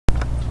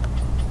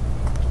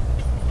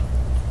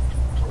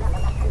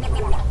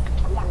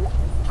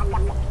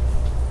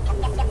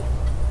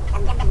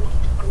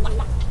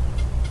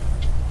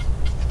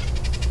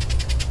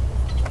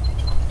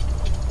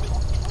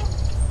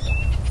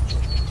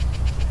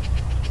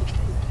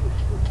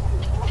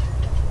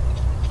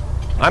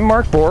I'm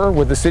Mark Bohrer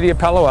with the City of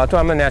Palo Alto.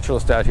 I'm a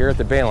naturalist out here at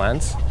the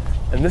Baylands.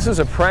 And this is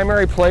a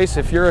primary place,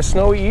 if you're a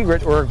snowy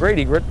egret or a great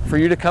egret, for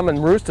you to come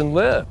and roost and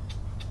live.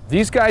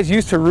 These guys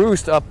used to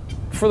roost up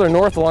further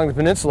north along the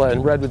peninsula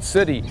in Redwood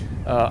City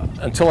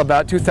until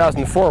about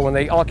 2004, when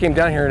they all came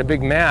down here in a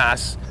big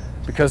mass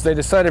because they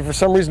decided, for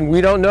some reason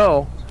we don't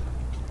know,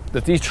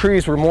 that these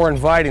trees were more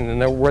inviting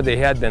than where they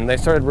had been. They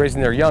started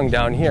raising their young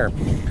down here.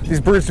 These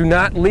birds do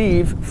not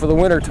leave for the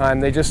winter time,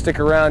 they just stick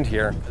around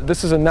here.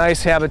 This is a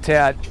nice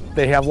habitat.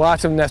 They have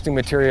lots of nesting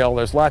material,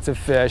 there's lots of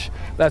fish.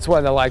 That's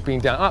why they like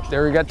being down. Oh,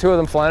 there we got two of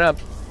them flying up.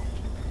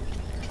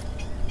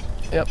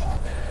 Yep.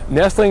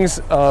 Nestlings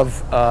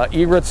of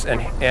egrets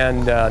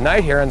and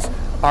night herons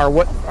are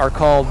what are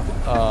called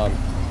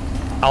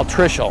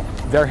altricial.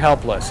 They're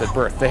helpless at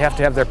birth. They have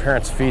to have their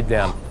parents feed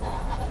them.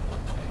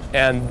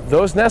 And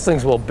those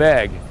nestlings will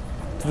beg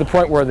to the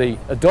point where the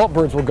adult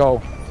birds will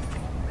go,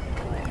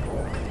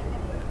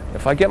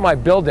 if I get my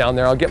bill down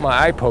there, I'll get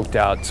my eye poked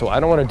out. So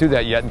I don't want to do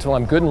that yet until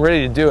I'm good and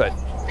ready to do it.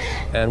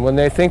 And when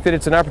they think that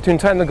it's an opportune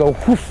time, they'll go,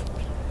 whoof,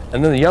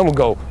 and then the young will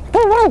go,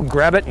 whoa, whoa,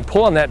 grab it and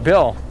pull on that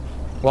bill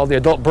while the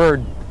adult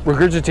bird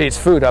regurgitates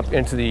food up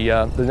into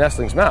the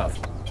nestling's mouth.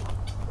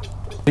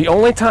 The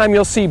only time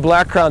you'll see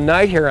black-crowned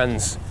night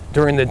herons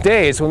during the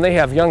day is when they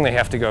have young they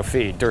have to go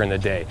feed during the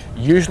day.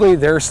 Usually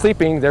they're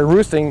sleeping, they're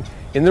roosting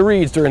in the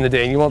reeds during the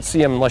day, and you won't see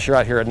them unless you're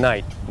out here at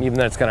night. Even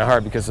then it's kind of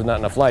hard because there's not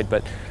enough light,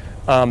 but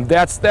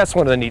that's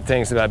one of the neat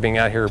things about being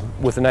out here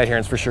with the night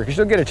herons for sure, because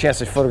you'll get a chance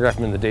to photograph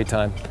them in the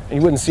daytime, and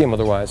you wouldn't see them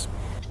otherwise.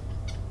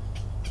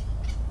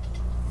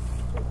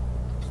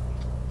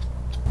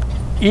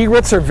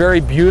 Egrets are very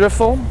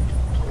beautiful.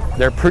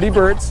 They're pretty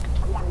birds,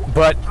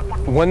 but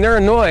when they're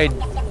annoyed,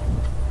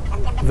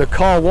 the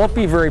call won't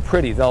be very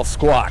pretty. They'll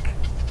squawk.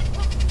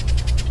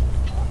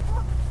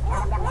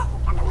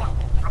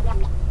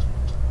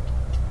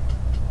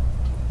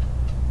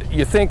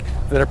 You think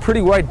that a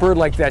pretty white bird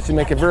like that should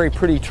make a very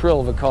pretty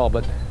trill of a call,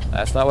 but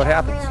that's not what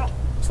happens.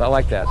 It's not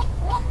like that.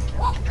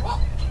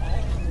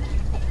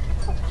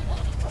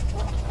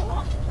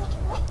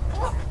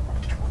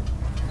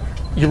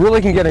 You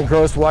really can get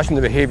engrossed watching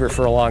the behavior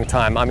for a long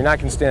time. I mean, I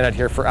can stand out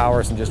here for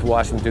hours and just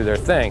watch them do their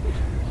thing.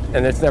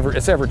 And it's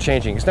ever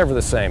changing. It's never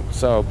the same.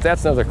 So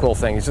that's another cool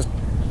thing. It's just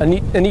a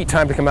neat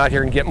time to come out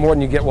here and get more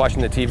than you get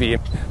watching the TV.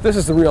 This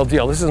is the real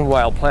deal. This isn't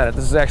Wild Planet.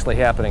 This is actually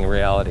happening in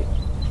reality.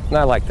 And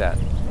I like that.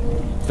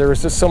 There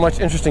is just so much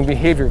interesting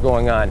behavior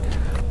going on.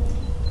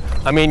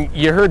 I mean,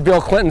 you heard Bill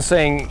Clinton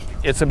saying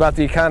it's about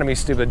the economy,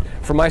 stupid.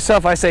 For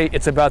myself, I say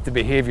it's about the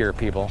behavior,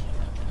 people.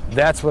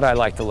 That's what I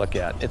like to look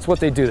at. It's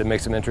what they do that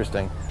makes them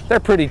interesting. They're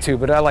pretty too,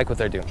 but I like what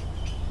they're doing.